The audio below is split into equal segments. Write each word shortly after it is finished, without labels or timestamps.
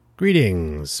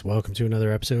Greetings. Welcome to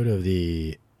another episode of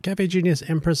the Cafe Genius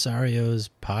Impresarios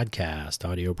podcast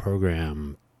audio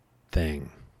program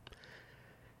thing.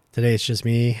 Today it's just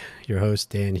me, your host,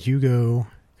 Dan Hugo.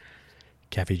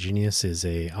 Cafe Genius is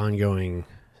a ongoing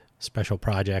special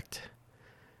project,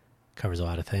 covers a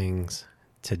lot of things.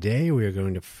 Today we are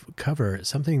going to cover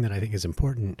something that I think is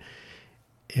important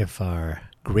if our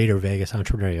greater Vegas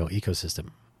entrepreneurial ecosystem,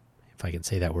 if I can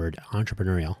say that word,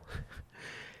 entrepreneurial,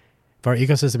 if our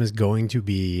ecosystem is going to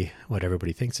be what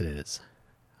everybody thinks it is.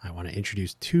 I want to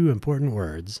introduce two important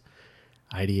words,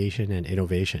 ideation and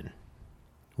innovation.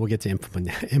 We'll get to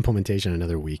implementation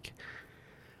another week.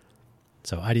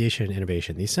 So ideation and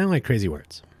innovation, these sound like crazy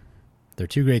words. They're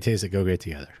two great tastes that go great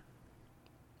together.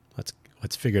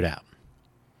 Let's figure it out.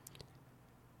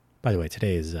 By the way,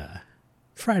 today is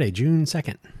Friday, June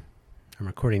 2nd. I'm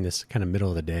recording this kind of middle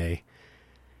of the day.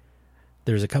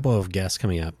 There's a couple of guests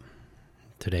coming up.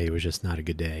 Today was just not a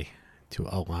good day to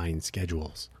align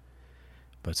schedules,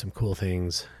 but some cool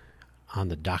things on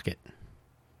the docket.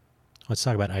 Let's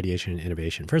talk about ideation and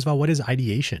innovation. First of all, what is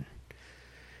ideation?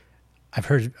 I've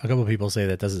heard a couple of people say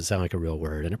that doesn't sound like a real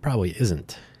word, and it probably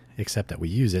isn't, except that we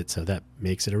use it, so that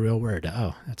makes it a real word.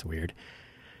 Oh, that's weird.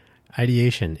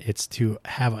 Ideation, it's to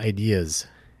have ideas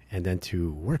and then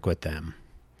to work with them.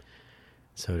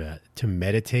 So to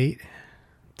meditate,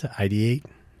 to ideate,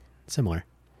 similar.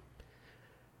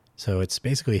 So it's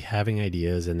basically having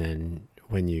ideas, and then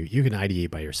when you can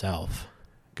ideate by yourself,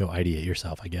 go ideate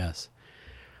yourself, I guess.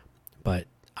 But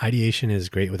ideation is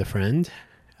great with a friend.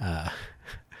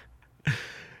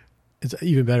 It's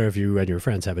even better if you and your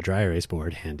friends have a dry erase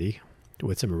board handy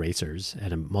with some erasers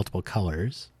and multiple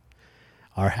colors.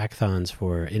 Our hackathons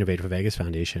for Innovative Vegas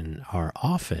Foundation are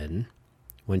often,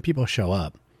 when people show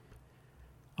up,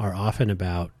 are often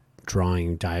about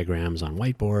drawing diagrams on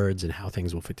whiteboards and how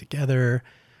things will fit together.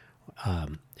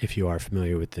 If you are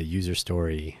familiar with the user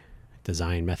story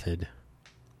design method,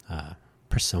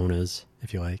 personas,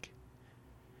 if you like,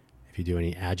 if you do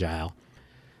any agile,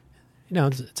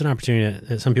 it's an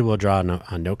opportunity. Some people will draw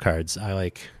on note cards. I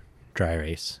like dry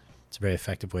erase. It's a very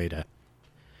effective way to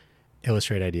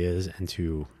illustrate ideas and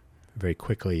to very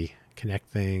quickly connect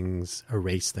things,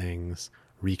 erase things,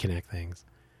 reconnect things.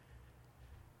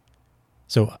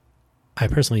 So I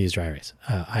personally use dry erase.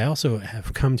 I also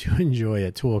have come to enjoy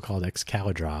a tool called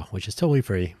Excalibur, which is totally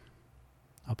free.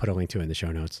 I'll put a link to it in the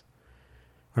show notes.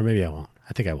 Or maybe I won't.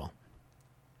 I think I will.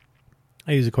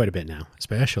 I use it quite a bit now,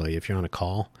 especially if you're on a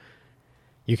call.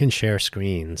 You can share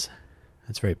screens.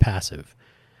 That's very passive.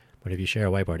 But if you share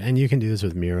a whiteboard, and you can do this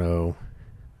with Miro,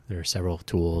 there are several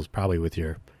tools, probably with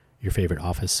your favorite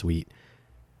Office suite.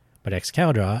 But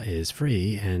Excalibur is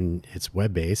free and it's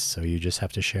web-based, so you just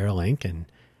have to share a link, and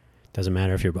it doesn't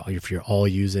matter if you're all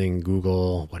using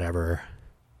Google, whatever,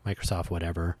 Microsoft,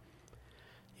 whatever.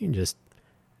 You can just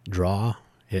draw.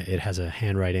 It has a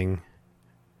handwriting,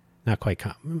 not quite,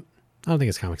 I don't think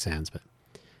it's Comic Sans, but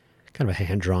kind of a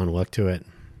hand-drawn look to it.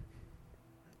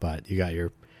 But you got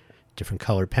your different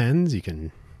colored pens. You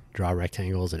can draw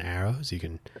rectangles and arrows. You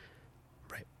can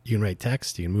write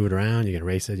text. You can move it around. You can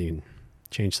erase it. You can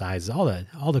change sizes.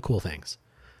 All the cool things.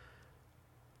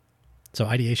 So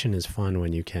ideation is fun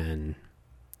when you can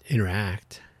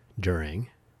interact during.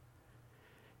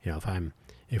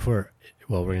 We're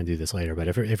going to do this later, but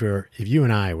if you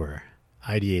and I were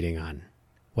ideating on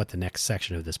what the next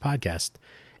section of this podcast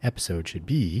episode should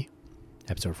be,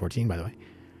 episode 14, by the way,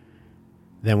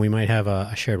 then we might have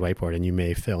a shared whiteboard, and you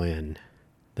may fill in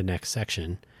the next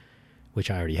section, which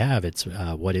I already have. It's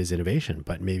what is innovation,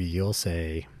 but maybe you'll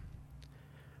say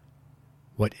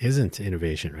what isn't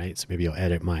innovation, right? So maybe you'll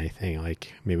edit my thing.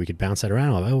 Like maybe we could bounce that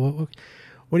around.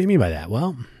 What do you mean by that?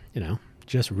 Well,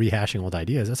 just rehashing old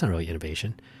ideas, that's not really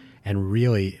innovation. And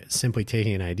really simply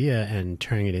taking an idea and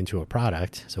turning it into a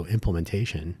product. So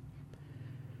implementation.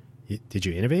 Did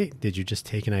you innovate? Did you just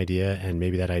take an idea and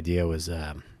maybe that idea was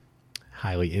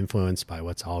highly influenced by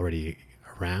what's already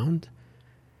around?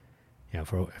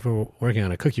 If we're working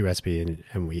on a cookie recipe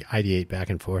and we ideate back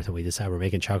and forth and we decide we're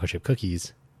making chocolate chip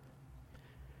cookies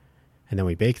and then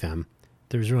we bake them,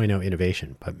 there's really no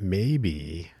innovation. But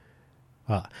maybe,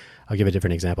 I'll give a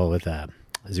different example with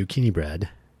zucchini bread.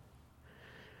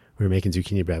 We were making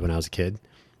zucchini bread when I was a kid.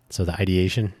 So the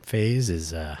ideation phase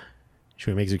is,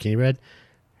 should we make zucchini bread?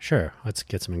 Sure. Let's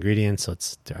get some ingredients.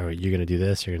 Are you going to do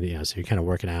this? You're going to, so you're kind of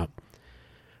working out.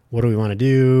 What do we want to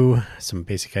do? Some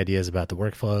basic ideas about the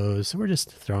workflows. So we're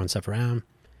just throwing stuff around.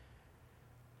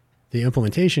 The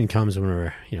implementation comes when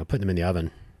we're, putting them in the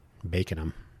oven, baking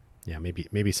them. Yeah,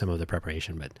 maybe some of the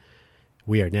preparation, but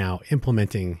we are now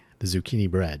implementing the zucchini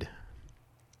bread.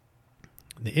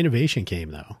 The innovation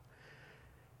came, though,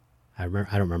 I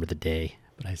don't remember the day,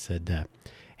 but I said,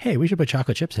 hey, we should put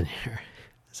chocolate chips in here.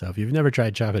 So if you've never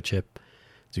tried chocolate chip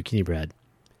zucchini bread,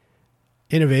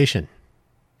 innovation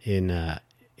in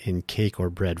cake or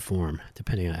bread form,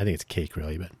 depending on, I think it's cake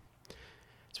really, but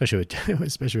especially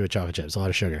with chocolate chips, a lot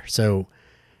of sugar. So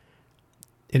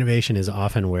innovation is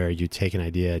often where you take an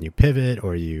idea and you pivot,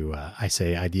 or I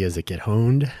say ideas that get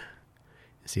honed.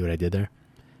 See what I did there?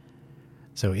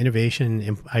 So innovation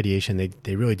and ideation,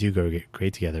 they really do go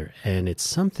great together. And it's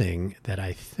something that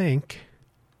I think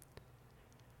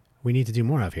we need to do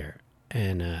more of here.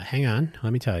 And hang on,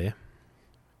 let me tell you.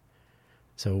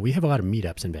 So we have a lot of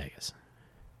meetups in Vegas.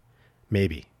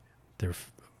 Maybe.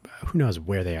 Who knows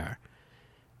where they are.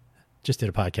 Just did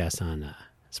a podcast on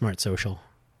Smart Social,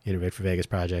 Innovate for Vegas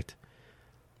project.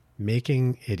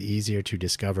 Making it easier to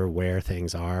discover where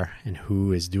things are and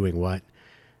who is doing what.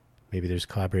 Maybe there's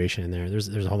collaboration in there. There's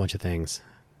a whole bunch of things.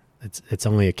 It's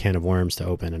only a can of worms to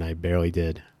open, and I barely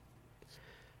did.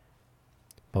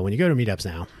 But when you go to meetups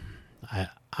now,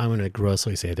 I'm going to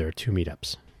grossly say there are two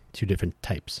meetups, two different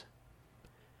types.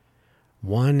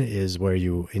 One is where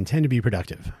you intend to be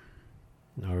productive.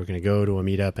 Now we're going to go to a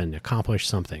meetup and accomplish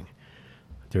something.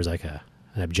 There's like an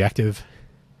objective.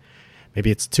 Maybe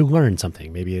it's to learn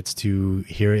something. Maybe it's to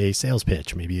hear a sales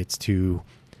pitch. Maybe it's to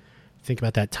think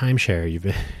about that timeshare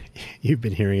you've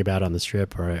been hearing about on the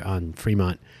Strip or on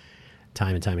Fremont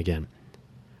time and time again.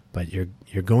 But you're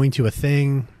going to a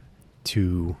thing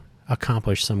to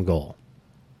accomplish some goal.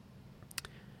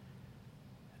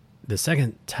 The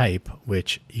second type,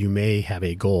 which you may have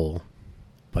a goal,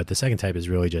 but the second type is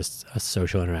really just a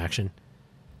social interaction.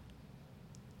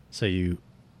 So you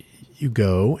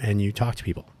go and you talk to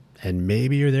people, and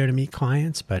maybe you're there to meet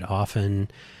clients, but often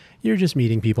you're just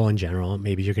meeting people in general.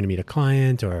 Maybe you're going to meet a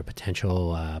client or a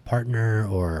potential partner,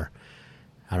 or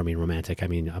I don't mean romantic. I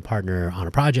mean a partner on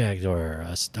a project or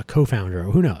a co-founder,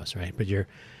 or who knows, right? But you're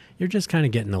just kind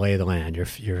of getting the lay of the land. You're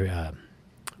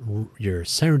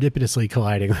serendipitously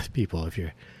colliding with people if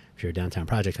you're a downtown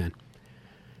project fan.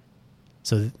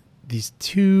 So these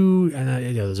two,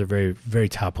 those are very, very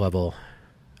top level,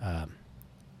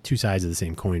 two sides of the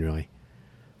same coin, really.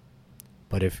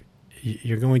 But if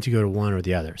you're going to go to one or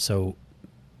the other, so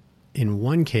in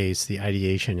one case, the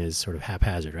ideation is sort of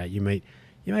haphazard, right? You might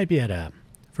be at a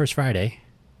First Friday.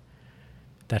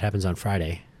 That happens on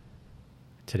Friday.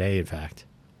 Today, in fact.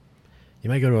 You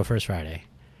might go to a First Friday,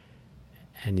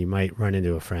 and you might run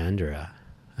into a friend or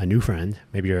a new friend.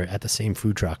 Maybe you're at the same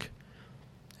food truck,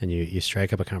 and you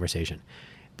strike up a conversation.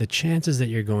 The chances that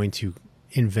you're going to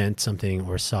invent something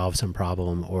or solve some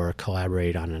problem or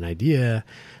collaborate on an idea,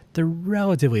 they're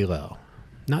relatively low.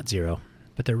 Not zero,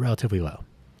 but they're relatively low.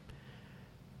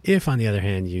 If, on the other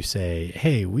hand, you say,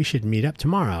 hey, we should meet up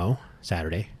tomorrow,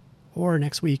 Saturday, or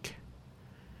next week,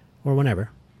 or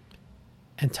whenever,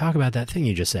 and talk about that thing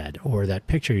you just said, or that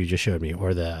picture you just showed me,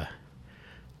 or that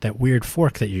weird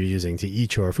fork that you're using to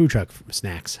eat your food truck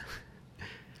snacks.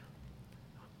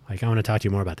 Like, I want to talk to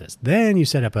you more about this. Then you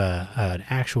set up an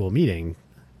actual meeting,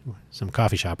 some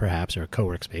coffee shop perhaps, or a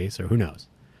co-work space, or who knows.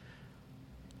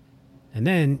 And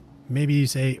then maybe you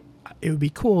say, it would be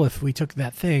cool if we took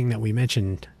that thing that we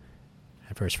mentioned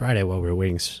at First Friday while we were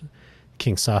waiting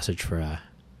King sausage for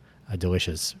a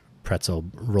delicious pretzel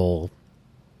roll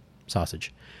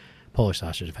sausage. Polish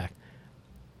sausage, in fact.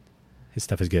 His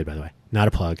stuff is good, by the way. Not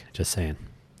a plug, just saying.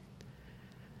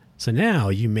 So now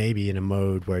you may be in a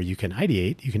mode where you can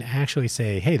ideate. You can actually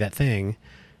say, hey, that thing,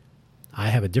 I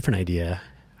have a different idea,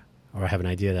 or I have an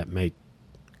idea that might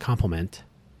complement.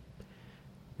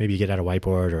 Maybe you get out a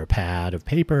whiteboard or a pad of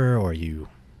paper, or you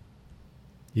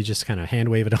just kind of hand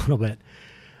wave it a little bit,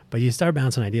 but you start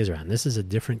bouncing ideas around. This is a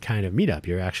different kind of meetup.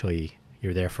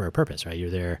 You're there for a purpose, right?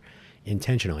 You're there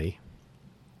intentionally,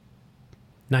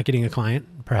 not getting a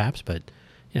client perhaps, but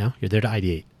you're there to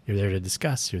ideate. You're there to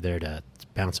discuss. You're there to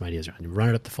bounce some ideas around. You run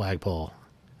it up the flagpole,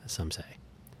 as some say.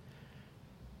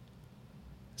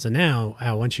 So now,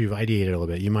 once you've ideated a little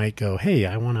bit, you might go, hey,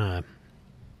 I want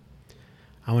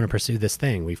to pursue this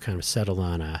thing. We've kind of settled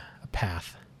on a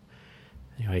path.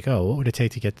 And you're like, oh, what would it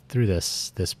take to get through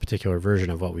this particular version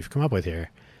of what we've come up with here?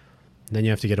 And then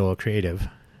you have to get a little creative.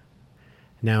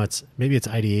 Now maybe it's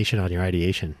ideation on your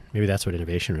ideation. Maybe that's what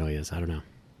innovation really is. I don't know.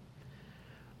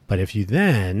 But if you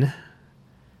then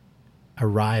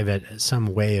arrive at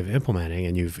some way of implementing,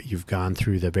 and you've gone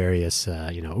through the various,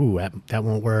 that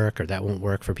won't work, or that won't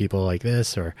work for people like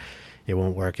this, or it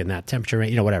won't work in that temperature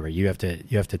range, whatever. You have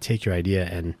to take your idea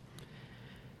and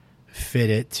fit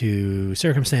it to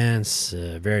circumstance,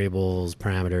 variables,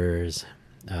 parameters.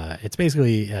 It's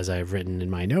basically, as I've written in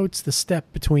my notes, the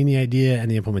step between the idea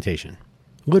and the implementation.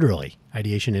 Literally,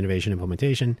 ideation, innovation,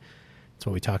 implementation. It's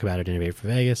what we talk about at Innovate for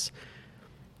Vegas.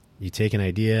 You take an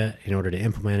idea, in order to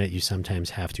implement it, you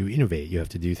sometimes have to innovate. You have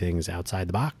to do things outside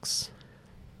the box.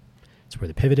 It's where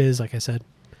the pivot is, like I said.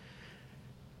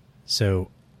 So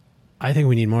I think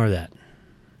we need more of that.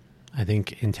 I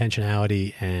think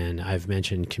intentionality, and I've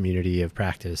mentioned community of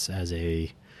practice as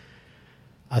a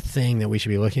thing that we should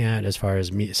be looking at as far as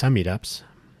some meetups.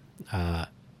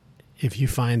 If you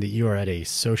find that you are at a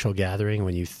social gathering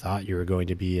when you thought you were going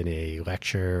to be in a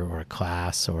lecture or a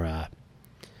class or an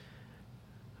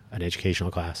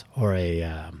educational class or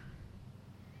a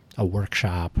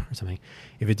workshop or something,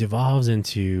 if it devolves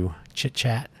into chit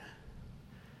chat,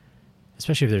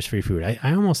 especially if there's free food,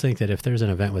 I almost think that if there's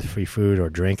an event with free food or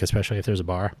drink, especially if there's a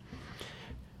bar,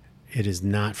 it is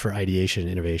not for ideation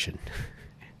and innovation.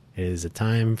 It is a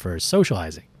time for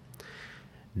socializing.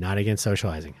 Not against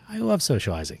socializing. I love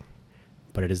socializing,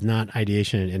 but it is not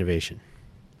ideation and innovation.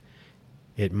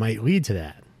 It might lead to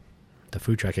that. The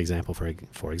food truck example,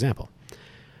 for example.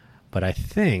 But I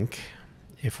think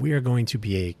if we are going to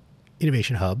be a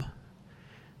innovation hub,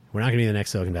 we're not going to be the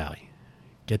next Silicon Valley.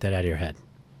 Get that out of your head.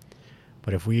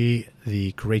 But if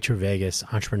the Greater Vegas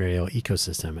entrepreneurial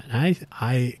ecosystem, and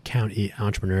I count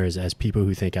entrepreneurs as people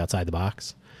who think outside the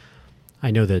box.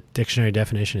 I know the dictionary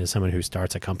definition is someone who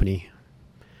starts a company,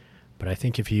 but I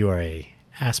think if you are a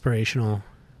aspirational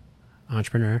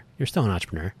entrepreneur, you're still an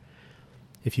entrepreneur.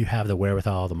 If you have the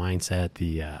wherewithal, the mindset,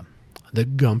 the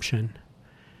gumption,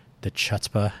 the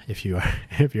chutzpah, if you're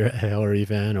a Hillary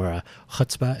fan, or a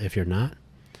chutzpah if you're not.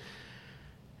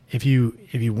 If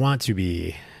you want to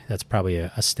be, that's probably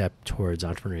a step towards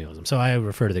entrepreneurialism. So I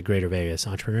refer to the Greater Vegas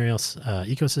entrepreneurial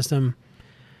ecosystem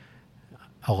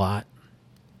a lot.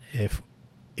 If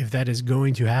that is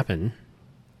going to happen,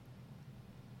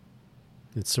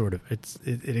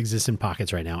 it exists in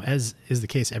pockets right now, as is the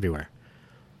case everywhere.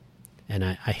 And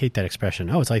I hate that expression.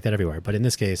 Oh, it's like that everywhere. But in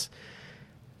this case,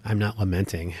 I'm not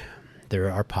lamenting. There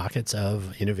are pockets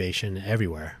of innovation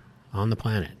everywhere on the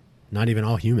planet, not even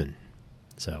all human.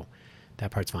 So that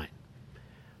part's fine.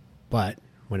 But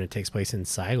when it takes place in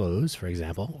silos, for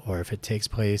example, or if it takes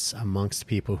place amongst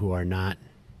people who are not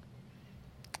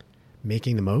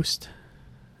making the most,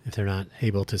 if they're not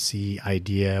able to see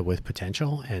idea with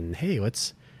potential, and hey,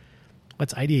 let's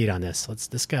ideate on this, let's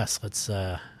discuss, let's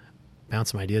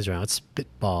bounce some ideas around, let's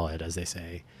spitball it, as they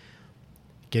say.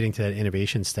 Getting to that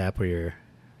innovation step where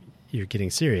you're getting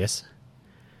serious.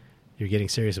 You're getting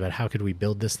serious about how could we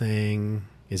build this thing?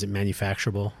 Is it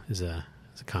manufacturable? Is a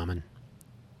common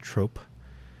trope,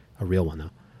 a real one though.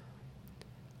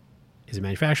 Is it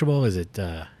manufacturable? Is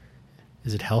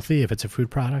it healthy if it's a food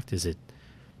product?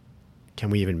 Can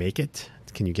we even make it?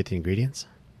 Can you get the ingredients?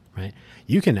 Right?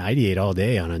 You can ideate all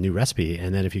day on a new recipe,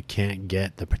 and then if you can't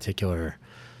get the particular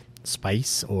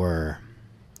spice, or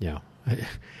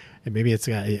maybe it's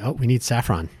got, we need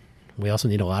saffron. We also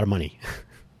need a lot of money.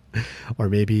 Or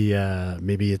maybe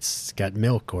it's got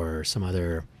milk or some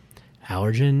other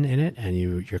allergen in it, and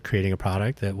you're creating a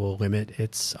product that will limit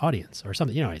its audience or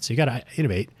something. So you got to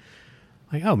innovate.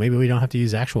 Like, oh, maybe we don't have to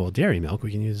use actual dairy milk.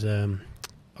 We can use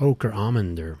oat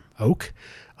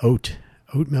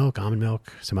milk, almond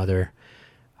milk, some other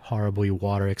horribly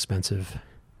water expensive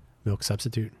milk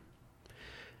substitute.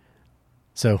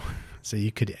 So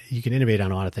you can innovate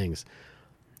on a lot of things.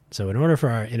 So in order for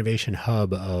our innovation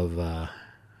hub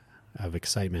of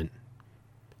excitement,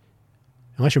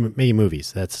 unless you're making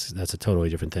movies, that's a totally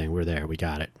different thing. We're there. We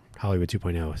got it. Hollywood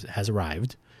 2.0 has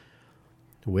arrived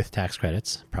with tax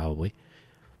credits, probably.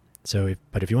 So,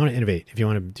 but if you want to innovate, if you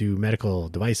want to do medical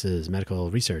devices,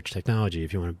 medical research, technology,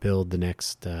 if you want to build the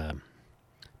next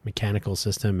mechanical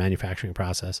system, manufacturing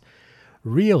process,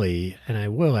 really, and I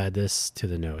will add this to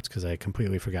the notes because I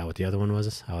completely forgot what the other one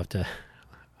was. I'll have to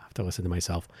listen to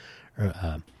myself, or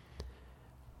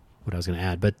what I was going to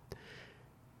add. But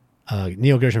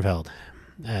Neil Gershenfeld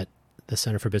at the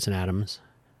Center for Bits and Atoms,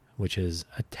 which is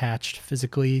attached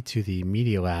physically to the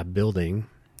Media Lab building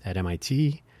at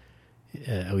MIT.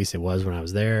 At least it was when I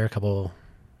was there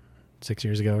 6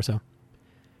 years ago or so.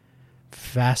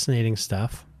 Fascinating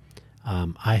stuff.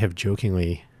 I have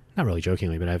jokingly, not really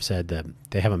jokingly, but I've said that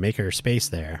they have a maker space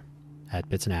there at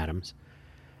Bits and Atoms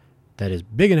that is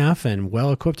big enough and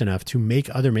well equipped enough to make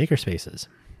other maker spaces.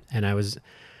 And I was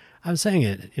saying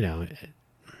it,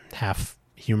 half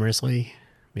humorously,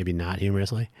 maybe not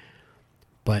humorously,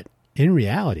 but in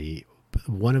reality,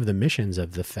 one of the missions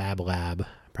of the Fab Lab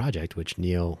project, which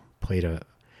Neil played a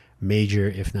major,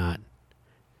 if not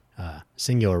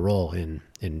singular role in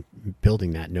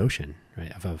building that notion,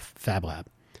 right, of a Fab Lab,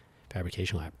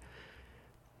 fabrication lab,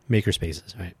 maker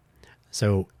spaces, right?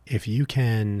 So if you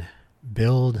can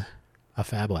build a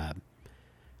Fab Lab,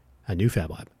 a new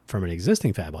Fab Lab from an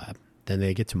existing Fab Lab, then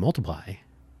they get to multiply.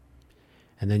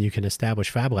 And then you can establish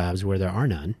Fab Labs where there are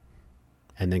none,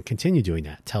 and then continue doing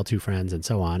that. Tell two friends and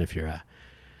so on if you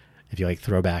like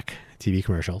throwback TV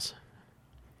commercials.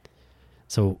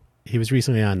 So he was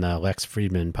recently on the Lex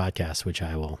Friedman podcast, which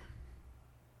I will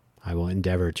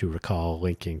endeavor to recall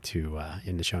linking to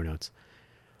in the show notes.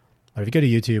 But if you go to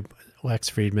YouTube, Lex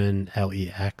Friedman,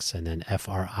 Lex, and then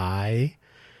Fried,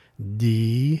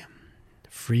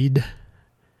 Friedman,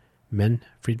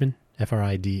 Fridman. If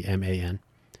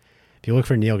you look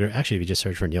for Neil, actually, if you just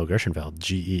search for Neil Gershenfeld,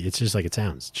 G-E, it's just like it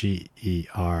sounds,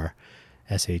 Gershenfeld,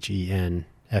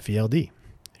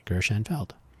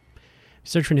 Gershenfeld. If you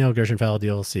search for Neil Gershenfeld,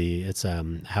 you'll see it's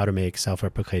how to make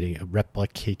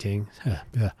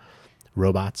self-replicating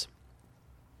robots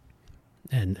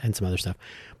and some other stuff.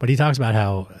 But he talks about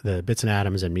how the Bits and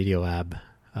Atoms and Media Lab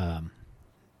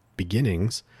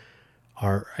beginnings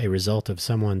are a result of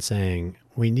someone saying,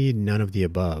 we need none of the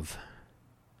above.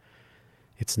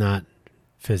 It's not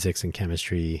physics and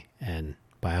chemistry and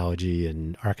biology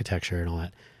and architecture and all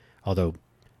that. Although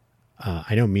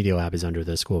I know Media Lab is under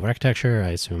the School of Architecture. I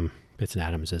assume Bits and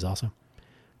Atoms is also.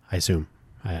 I assume.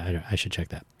 I should check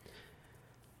that.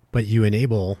 But you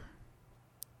enable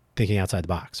thinking outside the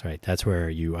box, right? That's where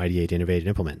you ideate, innovate, and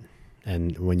implement.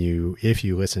 And if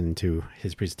you listen to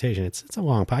his presentation, it's a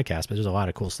long podcast, but there's a lot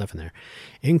of cool stuff in there,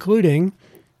 including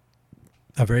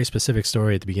a very specific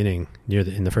story at the beginning,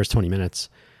 in the first 20 minutes.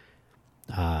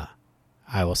 I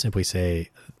will simply say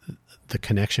the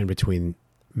connection between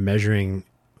measuring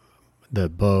the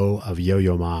bow of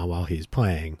Yo-Yo Ma while he's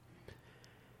playing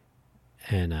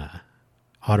and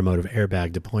automotive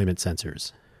airbag deployment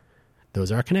sensors.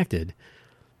 Those are connected,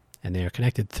 and they are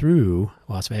connected through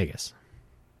Las Vegas.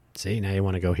 See, now you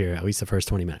want to go here at least the first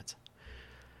 20 minutes.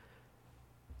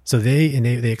 So they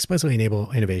explicitly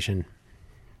enable innovation,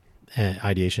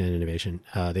 ideation and innovation.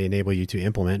 They enable you to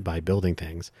implement by building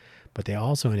things, but they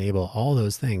also enable all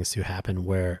those things to happen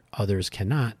where others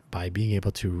cannot by being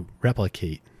able to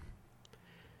replicate.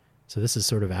 So this is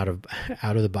sort of out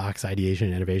of the box ideation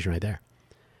and innovation right there.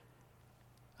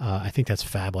 I think that's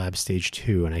Fab Lab Stage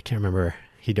 2, and I can't remember.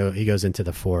 He goes into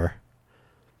the 4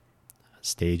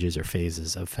 stages or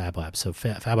phases of Fab Labs. So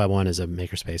Fab Lab 1 is a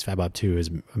makerspace. Fab Lab 2 is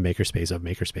a makerspace of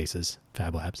makerspaces,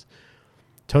 Fab Labs.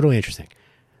 Totally interesting.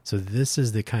 So this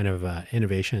is the kind of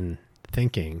innovation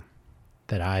thinking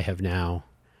that I have now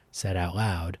said out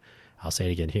loud. I'll say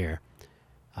it again here.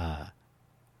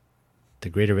 The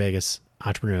Greater Vegas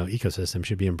entrepreneurial ecosystem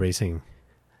should be embracing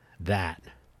that.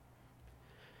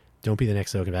 Don't be the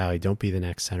next Silicon Valley. Don't be the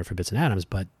next Center for Bits and Atoms,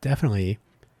 but definitely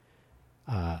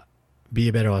be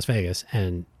a better Las Vegas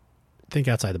and think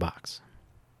outside the box.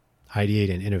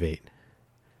 Ideate and innovate.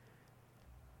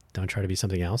 Don't try to be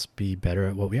something else. Be better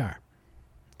at what we are.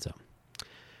 So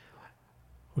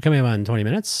we're coming up on 20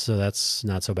 minutes, so that's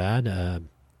not so bad. I'm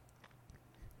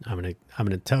gonna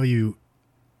tell you,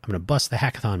 I'm gonna bust the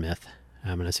hackathon myth.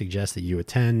 I'm gonna suggest that you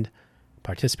attend,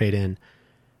 participate in,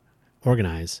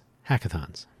 organize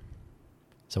hackathons.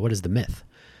 So what is the myth?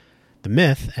 The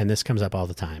myth, and this comes up all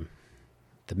the time,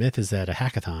 the myth is that a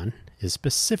hackathon is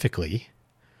specifically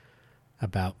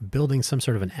about building some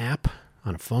sort of an app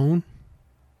on a phone,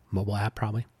 mobile app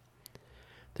probably.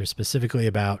 They're specifically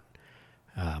about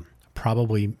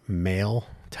probably male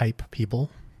type people,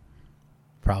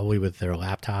 probably with their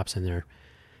laptops and their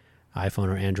iPhone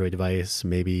or Android device,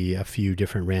 maybe a few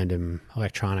different random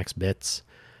electronics bits,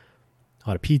 a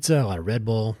lot of pizza, a lot of Red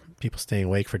Bull, people staying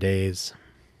awake for days,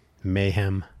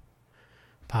 mayhem,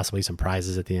 possibly some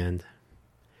prizes at the end.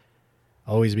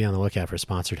 Always be on the lookout for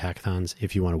sponsored hackathons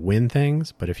if you want to win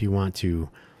things, but if you want to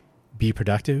be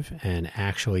productive and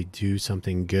actually do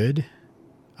something good,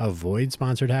 avoid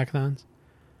sponsored hackathons.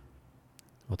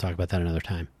 We'll talk about that another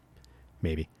time,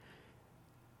 maybe.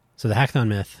 So the hackathon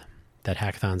myth, that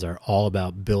hackathons are all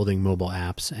about building mobile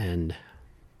apps and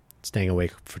staying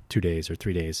awake for 2 days or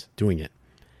 3 days doing it.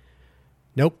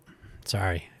 Nope.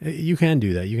 Sorry. You can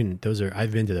do that.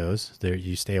 I've been to those.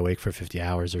 You stay awake for 50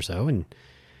 hours or so, and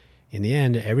in the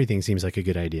end, everything seems like a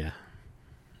good idea.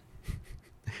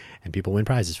 And people win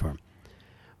prizes for them.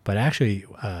 But actually,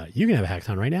 you can have a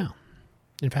hackathon right now.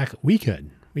 In fact, we can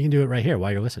do it right here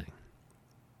while you're listening.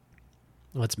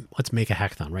 Let's make a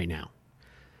hackathon right now.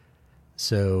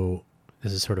 So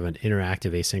this is sort of an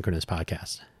interactive asynchronous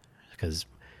podcast because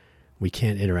we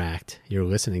can't interact. You're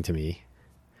listening to me.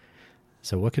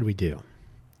 So what could we do?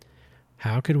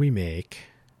 How could we make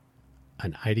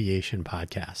an ideation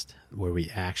podcast where we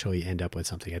actually end up with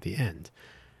something at the end?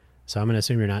 So I'm going to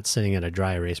assume you're not sitting at a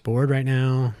dry erase board right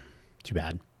now. Too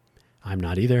bad. I'm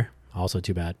not either. Also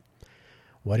too bad.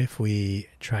 what if we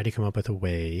try to come up with a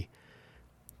way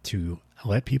to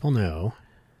let people know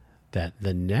that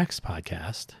the next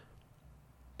podcast,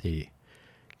 the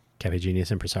Cafe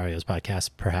Genius Impresarios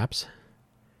podcast, perhaps,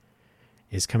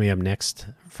 is coming up next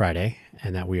Friday,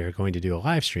 and that we are going to do a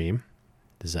live stream.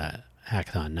 This is a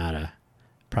hackathon, not a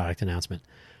product announcement.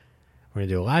 We're going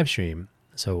to do a live stream.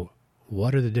 So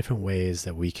what are the different ways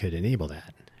that we could enable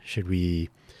that?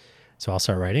 So I'll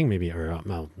start writing, I'm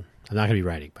not going to be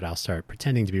writing, but I'll start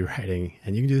pretending to be writing,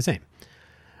 and you can do the same.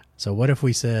 So what if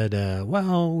we said,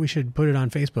 we should put it on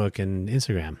Facebook and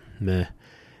Instagram? Meh.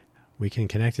 We can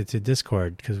connect it to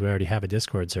Discord because we already have a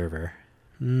Discord server.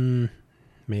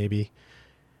 Maybe.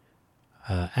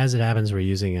 As it happens, we're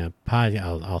using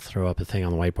I'll throw up a thing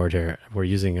on the whiteboard here. We're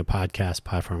using a podcast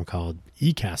platform called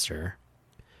eCaster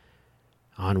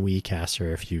on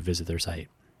WeCaster if you visit their site.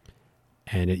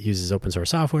 And it uses open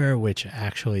source software, which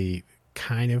actually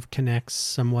kind of connects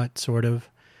somewhat, sort of,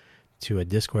 to a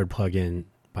Discord plugin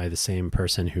by the same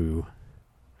person who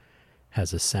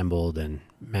has assembled and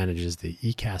manages the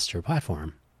eCaster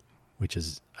platform, which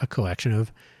is a collection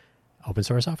of open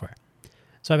source software.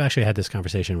 So I've actually had this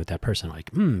conversation with that person,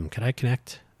 like, could I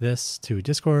connect this to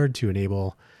Discord to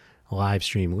enable live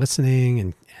stream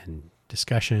listening and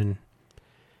discussion?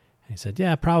 And he said,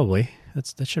 yeah, probably.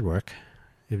 That should work.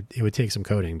 It would take some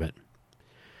coding, but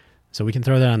so we can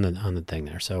throw that on the thing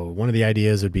there. So one of the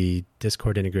ideas would be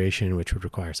Discord integration, which would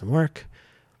require some work.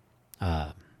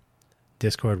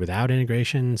 Discord without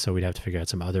integration, so we'd have to figure out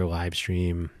some other live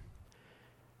stream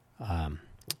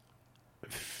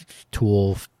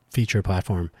tool feature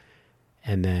platform,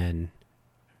 and then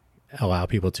allow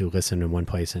people to listen in one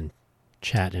place and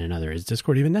chat in another. Is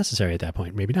Discord even necessary at that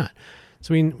point? Maybe not.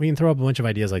 So we can throw up a bunch of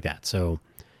ideas like that. So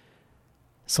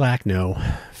Slack, no.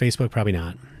 Facebook, probably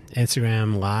not.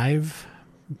 Instagram Live,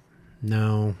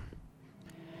 no.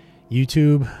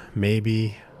 YouTube,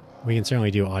 maybe. We can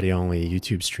certainly do audio-only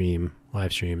YouTube stream,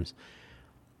 live streams,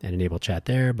 and enable chat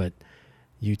there, but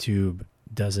YouTube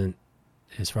doesn't,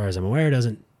 as far as I'm aware,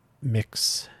 doesn't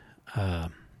mix,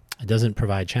 it doesn't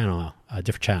provide channel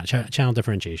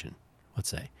differentiation, let's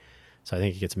say. So I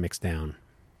think it gets mixed down.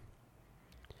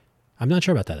 I'm not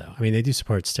sure about that, though. I mean, they do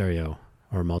support stereo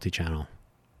or multi-channel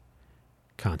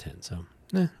content, so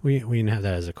we can have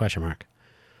that as a question mark.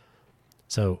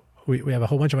 So we have a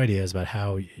whole bunch of ideas about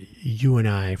how you and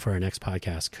I, for our next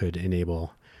podcast, could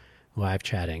enable live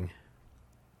chatting,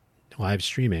 live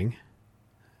streaming,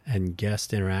 and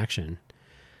guest interaction,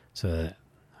 so that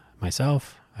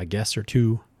myself, a guest or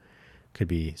two, could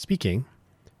be speaking.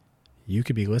 You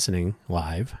could be listening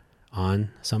live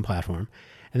on some platform.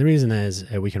 And the reason is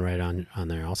we can write on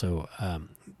there also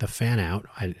the fan out.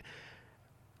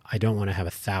 I don't want to have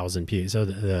 1,000 people. So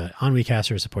the on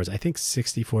WeCaster supports, I think,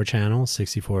 64 channels,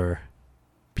 64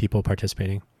 people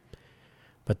participating.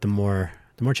 But the more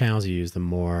channels you use, the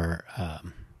more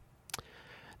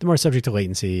subject to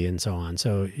latency and so on.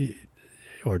 So,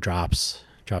 or dropped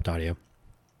audio.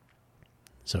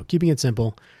 So keeping it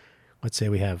simple, let's say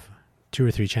we have 2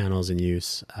 or 3 channels in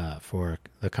use for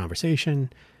the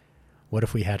conversation. What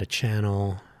if we had a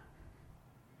channel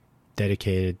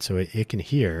dedicated so it can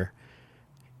hear,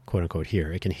 quote unquote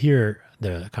hear, it can hear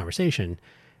the conversation,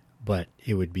 but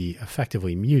it would be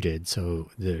effectively muted. So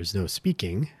there's no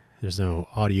speaking, there's no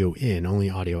audio in, only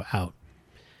audio out.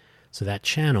 So that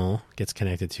channel gets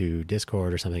connected to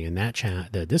Discord or something, and that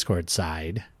the Discord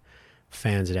side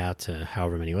fans it out to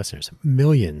however many listeners,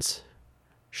 millions,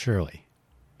 surely.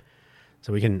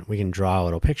 So we can draw a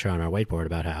little picture on our whiteboard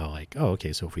about how, like,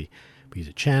 so if we use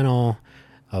a channel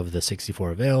of the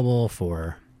 64 available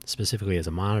for specifically as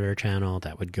a monitor channel,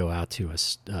 that would go out to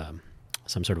some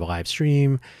sort of a live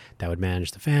stream that would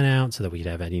manage the fan out so that we could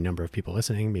have any number of people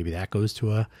listening. Maybe that goes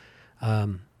to a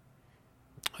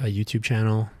YouTube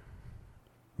channel.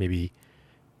 Maybe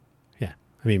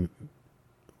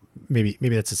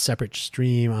that's a separate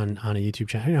stream on a YouTube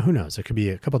channel. Who knows? There could be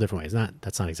a couple different ways.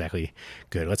 That's not exactly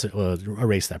good. We'll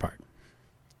erase that part.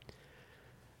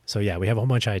 So yeah, we have a whole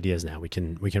bunch of ideas now. We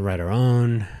can write our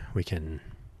own. We can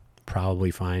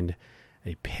probably find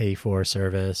a pay-for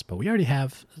service, but we already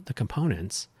have the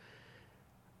components.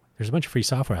 There's a bunch of free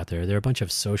software out there. There are a bunch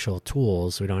of social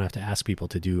tools, so we don't have to ask people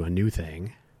to do a new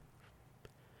thing.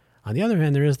 On the other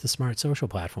hand, there is the Smart Social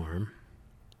platform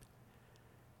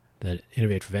that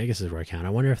Innovate for Vegas is working on. I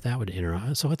wonder if that would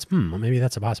interoperate. So maybe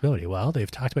that's a possibility. Well, they've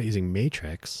talked about using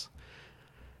Matrix.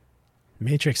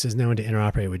 Matrix is known to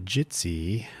interoperate with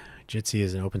Jitsi. Jitsi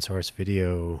is an open source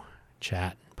video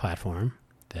chat platform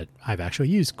that I've actually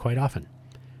used quite often.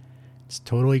 It's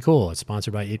totally cool. It's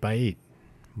sponsored by 8x8,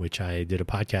 which I did a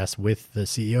podcast with the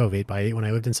CEO of 8x8 when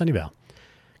I lived in Sunnyvale.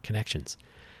 connections.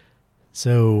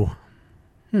 So,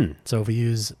 so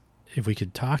if we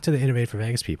could talk to the Innovate for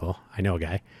Vegas people, I know a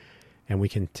guy, and we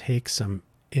can take some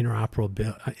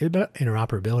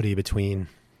interoperability between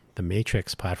the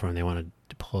Matrix platform they want to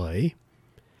deploy.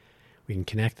 We can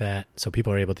connect that so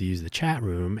people are able to use the chat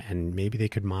room, and maybe they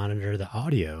could monitor the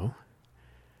audio,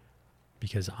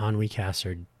 because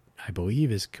OnWeCaster, I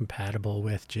believe, is compatible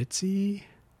with Jitsi,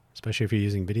 especially if you're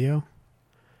using video.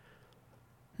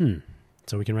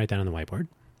 So we can write down on the whiteboard.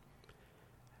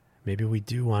 Maybe we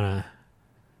do want to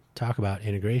talk about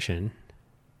integration,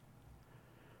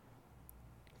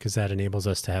 because that enables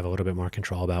us to have a little bit more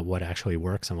control about what actually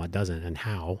works and what doesn't and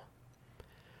how.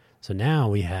 So now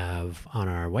we have on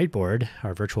our whiteboard,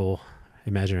 our virtual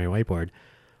imaginary whiteboard,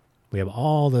 we have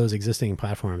all those existing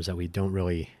platforms that we don't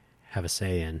really have a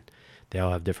say in. They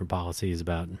all have different policies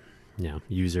about,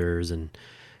 users and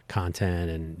content,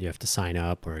 and you have to sign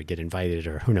up or get invited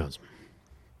or who knows.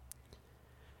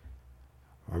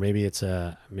 Or maybe it's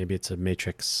a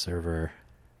Matrix server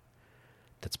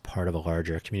that's part of a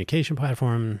larger communication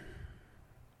platform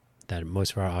that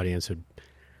most of our audience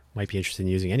might be interested in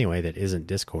using anyway, that isn't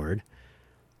Discord.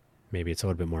 Maybe it's a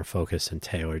little bit more focused and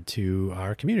tailored to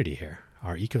our community here,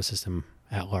 our ecosystem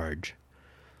at large.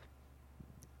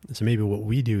 So maybe what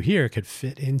we do here could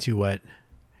fit into what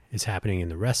is happening in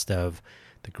the rest of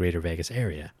the greater Vegas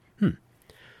area.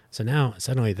 So now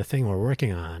suddenly the thing we're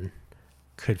working on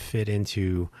could fit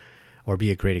into or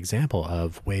be a great example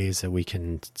of ways that we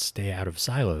can stay out of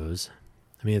silos.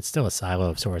 I mean, it's still a silo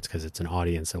of sorts because it's an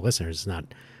audience of listeners. It's not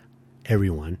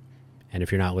everyone. And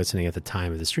if you're not listening at the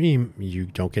time of the stream, you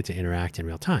don't get to interact in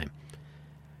real time.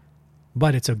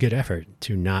 But it's a good effort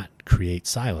to not create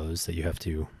silos that you have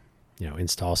to,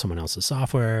 install someone else's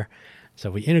software. So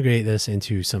if we integrate this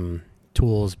into some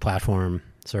tools, platform,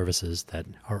 services that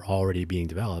are already being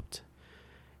developed,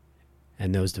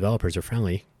 and those developers are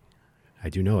friendly, I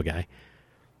do know a guy,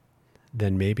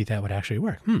 then maybe that would actually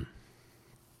work.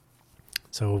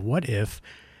 So what if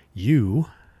you,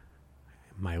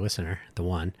 my listener, the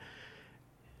one,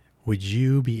 would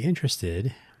you be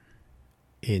interested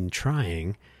in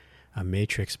trying a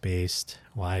Matrix-based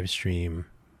live stream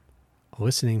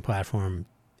listening platform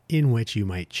in which you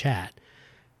might chat?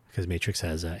 Because Matrix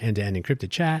has end-to-end encrypted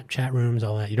chat rooms,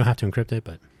 all that. You don't have to encrypt it,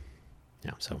 but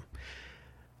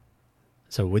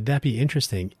so would that be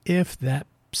interesting if that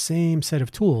same set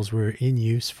of tools were in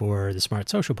use for the smart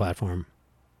social platform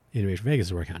Innovation Vegas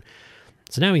is working on?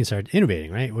 So now we can start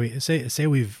innovating, right? We say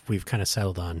we've kind of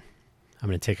settled on, I'm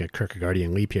going to take a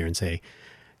Kierkegaardian leap here and say,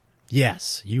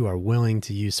 yes, you are willing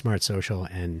to use smart social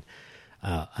and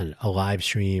a live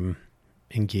stream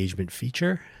engagement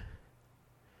feature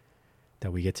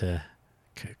that we get to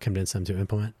convince them to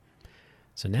implement.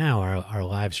 So now our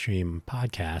live stream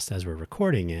podcast, as we're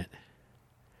recording it,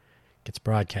 gets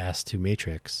broadcast to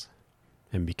Matrix.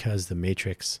 And because the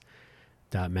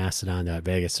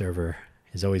matrix.mastodon.vegas server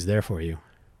is always there for you,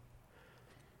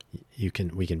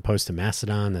 we can post to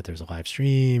Mastodon that there's a live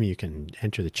stream. You can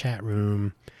enter the chat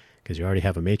room because you already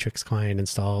have a Matrix client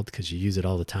installed, because you use it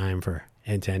all the time for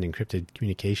end-to-end encrypted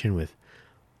communication with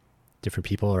different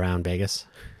people around Vegas,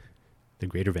 the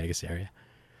greater Vegas area.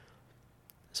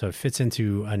 So it fits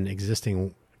into an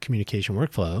existing communication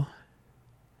workflow.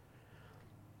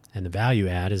 And the value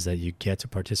add is that you get to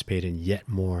participate in yet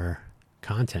more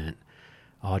content,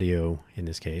 audio in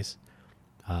this case.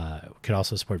 Could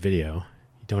also support video.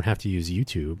 You don't have to use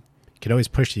YouTube. You could always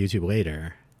push to YouTube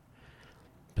later.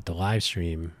 But the live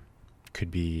stream could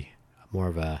be more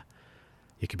of it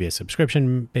could be a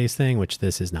subscription-based thing, which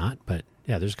this is not. But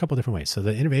yeah, there's a couple different ways. So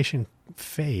the innovation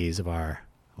phase of our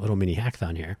little mini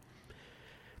hackathon here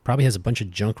probably has a bunch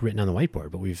of junk written on the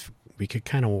whiteboard, but we could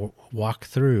kind of walk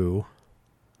through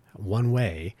one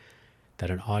way that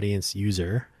an audience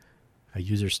user, a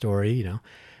user story,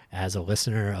 as a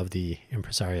listener of the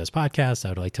Impresarios podcast, I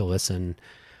would like to listen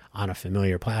on a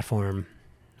familiar platform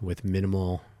with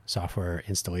minimal software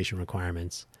installation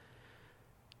requirements,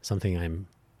 something I'm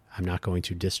not going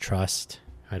to distrust.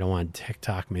 I don't want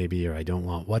TikTok maybe, or I don't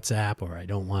want WhatsApp, or I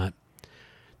don't want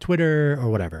Twitter or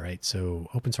whatever, right? So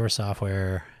open source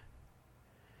software,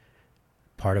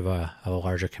 part of a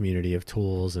larger community of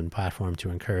tools and platform to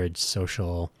encourage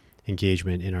social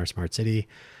engagement in our smart city.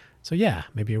 So yeah,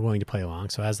 maybe you're willing to play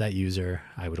along. So as that user,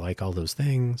 I would like all those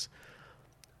things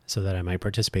so that I might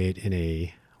participate in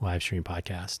a live stream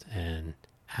podcast and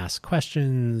ask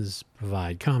questions,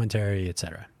 provide commentary,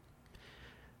 etc.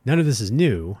 None of this is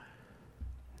new.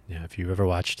 If you've ever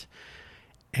watched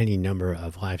any number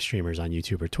of live streamers on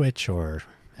YouTube or Twitch or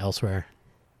elsewhere,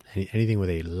 anything with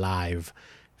a live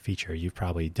feature, you've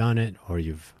probably done it or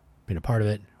you've been a part of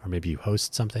it, or maybe you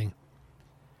host something.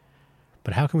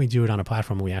 But how can we do it on a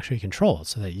platform we actually control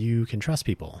so that you can trust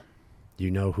people? You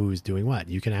know who's doing what.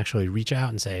 You can actually reach out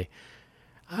and say,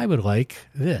 I would like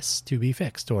this to be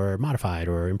fixed or modified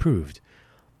or improved.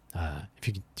 If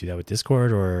you can do that with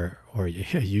Discord or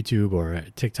YouTube or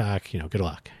TikTok, good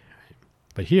luck.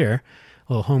 But here,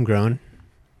 a little homegrown.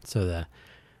 So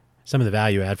some of the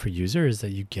value add for user is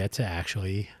that you get to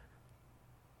actually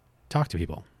talk to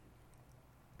people.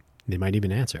 They might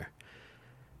even answer.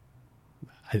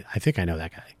 I think I know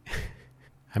that guy.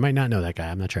 I might not know that guy.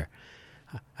 I'm not sure.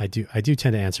 I do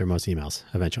tend to answer most emails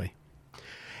eventually.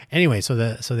 Anyway, so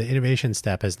the innovation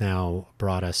step has now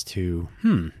brought us to,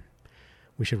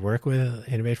 we should work with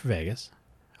Innovate for Vegas,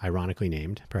 ironically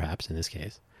named, perhaps in this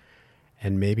case,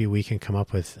 and maybe we can come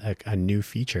up with a new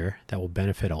feature that will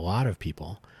benefit a lot of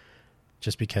people,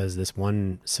 just because this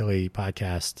one silly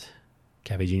podcast,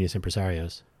 Cafe Genius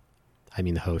Impresarios, I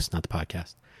mean the host, not the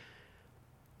podcast,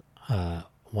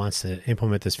 wants to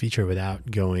implement this feature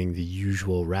without going the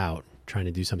usual route, trying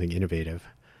to do something innovative.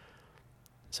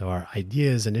 So our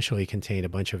ideas initially contained a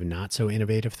bunch of not so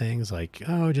innovative things like,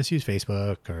 just use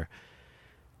Facebook or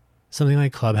something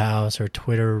like Clubhouse or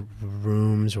Twitter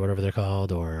rooms or whatever they're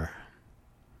called, or,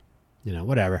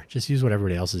 whatever. Just use what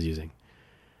everybody else is using.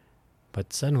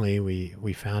 But suddenly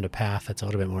we found a path that's a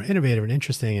little bit more innovative and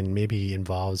interesting and maybe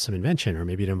involves some invention, or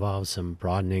maybe it involves some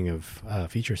broadening of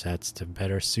feature sets to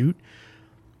better suit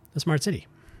the smart city.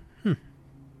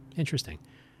 Interesting.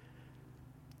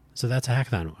 So that's a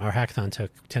hackathon. Our hackathon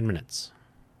took 10 minutes.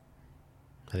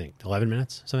 I think 11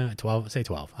 minutes, something like 12, say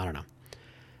 12. I don't know.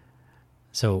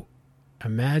 So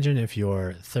imagine if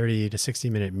your 30 to 60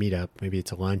 minute meetup, maybe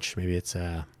it's a lunch, maybe it's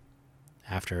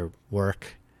after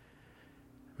work,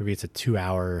 maybe it's a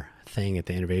 2-hour thing at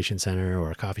the Innovation Center or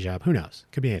a coffee shop. Who knows?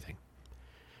 Could be anything.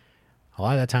 A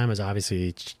lot of that time is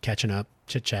obviously catching up,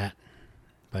 chit chat.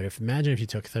 But imagine if you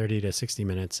took 30 to 60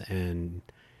 minutes and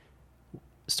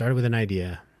started with an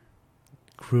idea,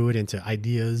 grew it into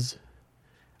ideation,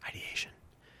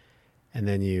 and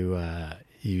then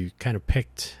you kind of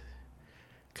picked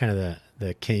kind of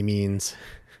the K-means.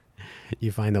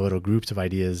 You find the little groups of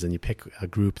ideas and you pick a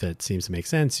group that seems to make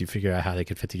sense. You figure out how they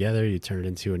could fit together. You turn it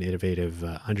into an innovative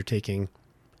undertaking.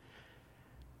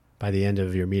 By the end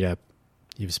of your meetup,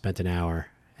 you've spent an hour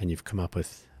and you've come up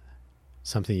with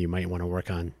something you might want to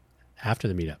work on after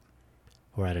the meetup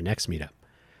or at a next meetup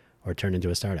or turn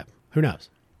into a startup. Who knows?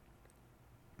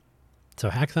 So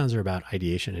hackathons are about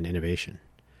ideation and innovation.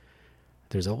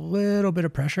 There's a little bit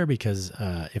of pressure because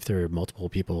if there are multiple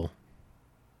people,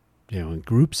 in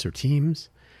groups or teams,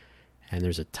 and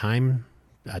there's a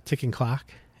ticking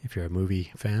clock, if you're a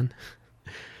movie fan.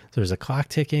 So there's a clock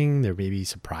ticking. There may be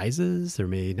surprises. There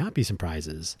may not be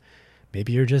surprises.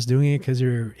 Maybe you're just doing it because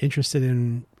you're interested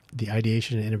in the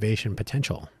ideation and innovation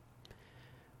potential.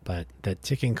 But that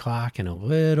ticking clock and a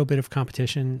little bit of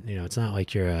competition, it's not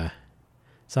like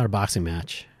it's not a boxing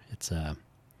match. It's a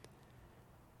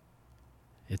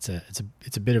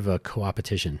bit of a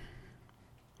co-opetition.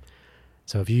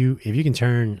 So if you can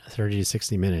turn 30 to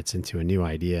 60 minutes into a new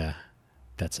idea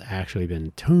that's actually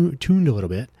been tuned a little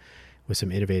bit with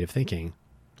some innovative thinking,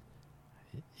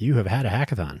 you have had a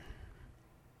hackathon.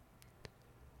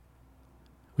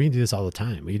 We can do this all the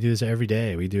time. We can do this every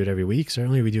day. We do it every week.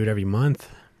 Certainly we do it every month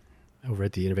over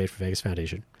at the Innovate for Vegas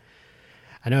Foundation.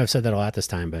 I know I've said that a lot this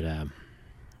time, but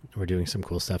we're doing some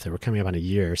cool stuff there. We're coming up on a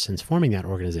year since forming that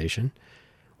organization.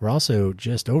 We're also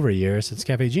just over a year since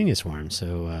Cafe Genius formed.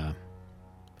 So I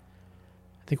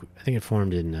think it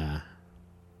formed in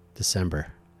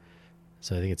December.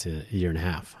 So I think it's a year and a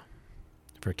half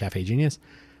for Cafe Genius.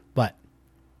 But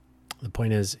the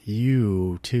point is,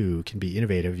 you too can be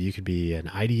innovative. You could be an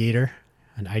ideator,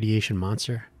 an ideation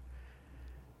monster.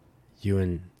 You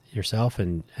and yourself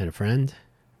and a friend,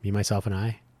 me, myself, and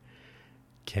I,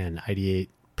 can ideate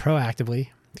proactively,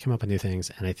 come up with new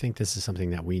things. And I think this is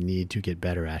something that we need to get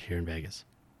better at here in Vegas.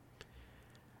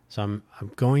 So I'm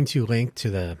going to link to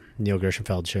the Neil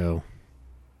Gershenfeld show.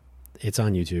 It's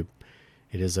on YouTube.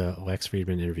 It is a Lex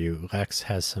Friedman interview. Lex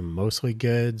has some mostly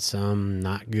good, some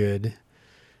not good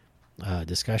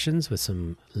discussions with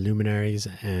some luminaries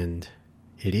and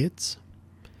idiots.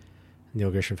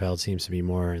 Neil Gershenfeld seems to be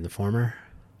more in the former.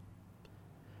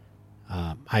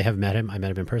 I have met him. I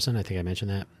met him in person. I think I mentioned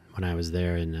that when I was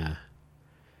there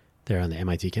there on the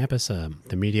MIT campus.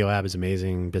 The Media Lab is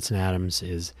amazing. Bits and Atoms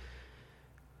is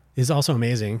also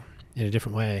amazing in a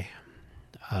different way.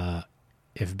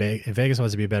 If Vegas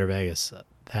wants to be a better Vegas,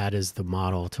 that is the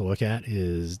model to look at,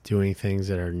 is doing things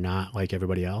that are not like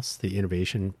everybody else. The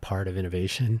innovation part of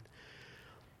innovation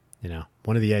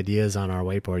One of the ideas on our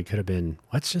whiteboard could have been,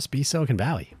 let's just be Silicon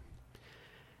Valley.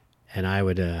 And I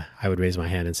would raise my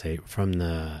hand and say, from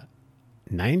the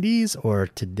 90s or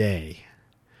today?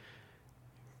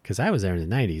 Because I was there in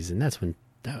the 90s, and that's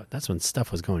when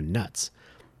stuff was going nuts.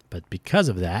 But because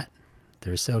of that,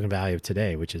 there's Silicon Valley of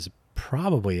today, which is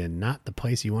probably not the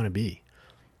place you want to be.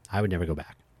 I would never go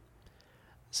back.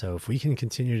 So if we can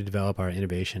continue to develop our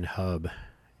innovation hub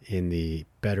in the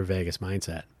Better Vegas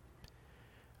mindset,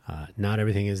 not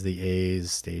everything is the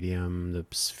A's stadium, the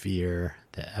Sphere,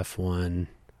 the F1,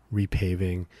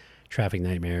 repaving, traffic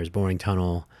nightmares, boring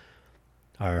tunnel,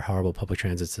 our horrible public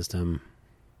transit system.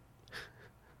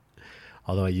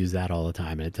 Although I use that all the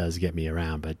time and it does get me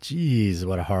around, but geez,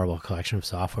 what a horrible collection of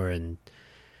software and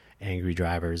angry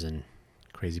drivers and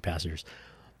crazy passengers.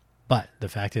 But the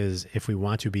fact is, if we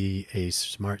want to be a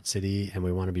smart city and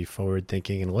we want to be forward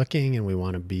thinking and looking and we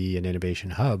want to be an innovation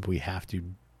hub, we have to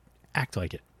act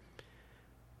like it.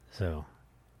 So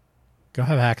go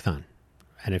have a hackathon.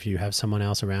 And if you have someone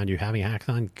else around you having a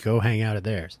hackathon, go hang out at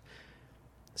theirs.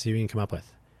 See what you can come up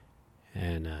with.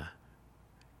 And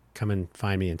come and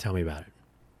find me and tell me about it.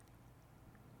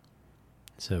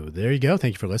 So there you go.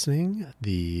 Thank you for listening.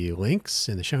 The links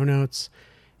in the show notes.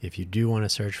 If you do want to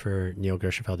search for Neil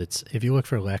Gershenfeld, if you look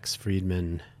for Lex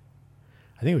Friedman,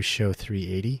 I think it was show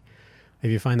 380.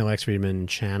 If you find the Lex Friedman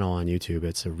channel on YouTube,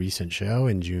 it's a recent show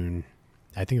in June.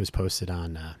 I think it was posted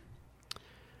on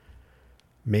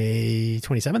May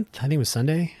 27th. I think it was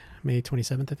Sunday, May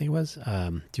 27th, I think it was,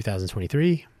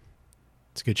 2023.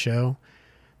 It's a good show.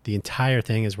 The entire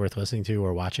thing is worth listening to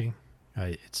or watching.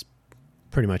 It's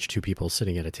pretty much two people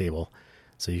sitting at a table.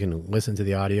 So you can listen to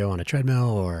the audio on a treadmill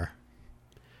or,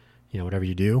 whatever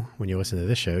you do when you listen to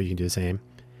this show, you can do the same.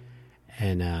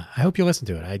 And I hope you listen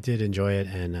to it. I did enjoy it.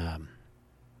 And I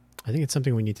think it's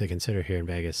something we need to consider here in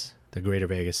Vegas, the greater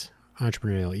Vegas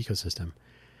entrepreneurial ecosystem,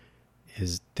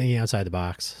 is thinking outside the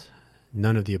box,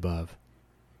 none of the above.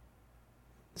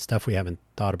 Stuff we haven't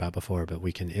thought about before, but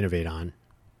we can innovate on.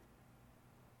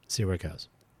 See where it goes.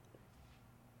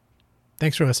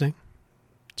 Thanks for listening.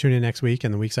 Tune in next week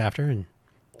and the weeks after and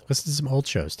listen to some old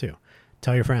shows too.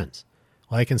 Tell your friends.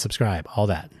 Like and subscribe, all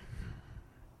that.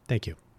 Thank you.